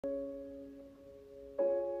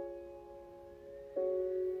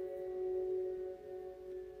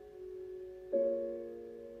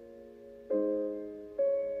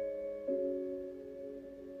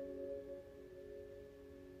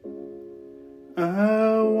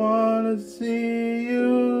I wanna see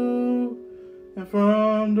you, and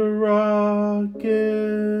from the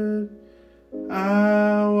rocket,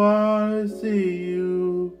 I wanna see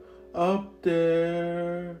you up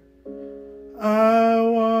there. I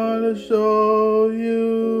wanna show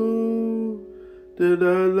you that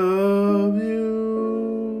I love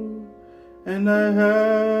you, and I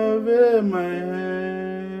have it in my hand.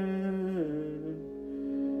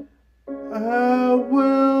 I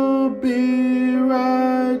will be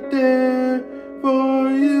right there for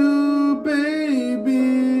you,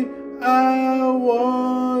 baby. I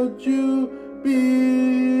want you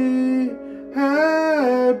be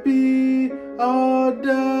happy. All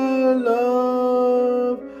that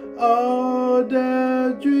love, all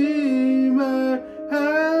that dream I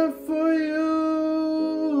have for you.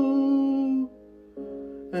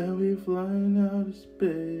 And we flying out of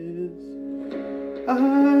space.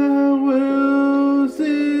 I will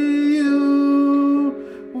see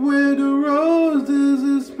you with the roses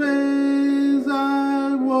in space.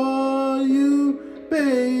 I want you,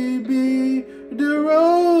 baby. The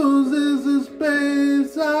roses in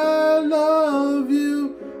space. I love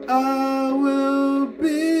you. I will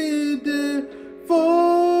be there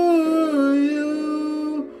for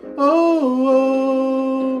you.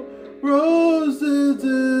 Oh, roses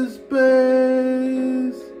in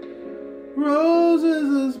space. Roses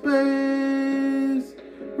in space,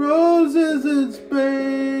 roses in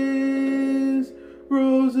space,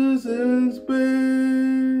 roses in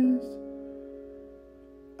space.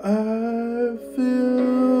 I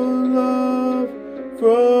feel love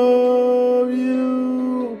from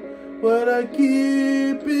you, but I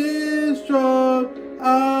keep it strong.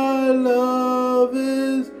 Our love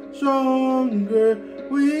is stronger.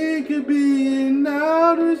 We could be in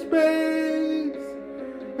outer space,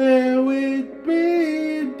 and we'd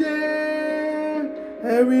be there,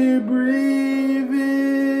 and we breathe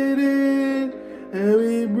it in, and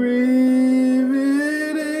we breathe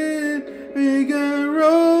it in. We got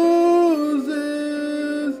roses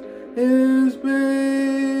in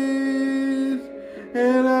space,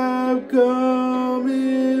 and I'm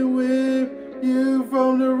coming with you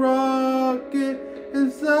from the rocket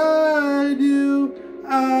inside you.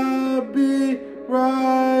 I'll be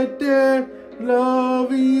right there,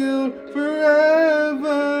 loving you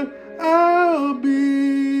forever. I'll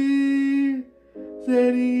be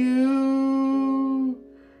sending you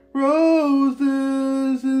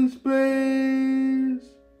roses in space,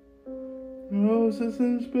 roses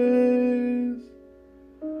in space,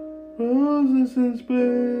 roses in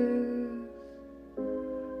space,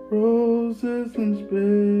 roses in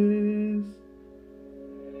space.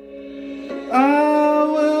 I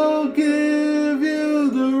will give you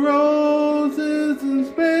the roses in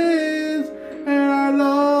space, and I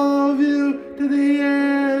love you to the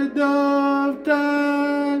end of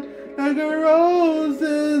time. Like the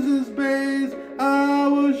roses in space, I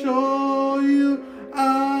will show you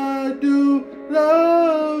I do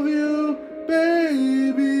love you,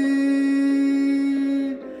 baby.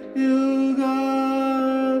 You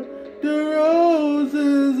got the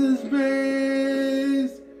roses in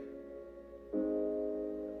space,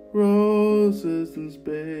 roses in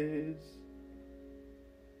space.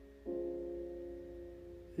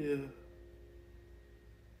 Yeah.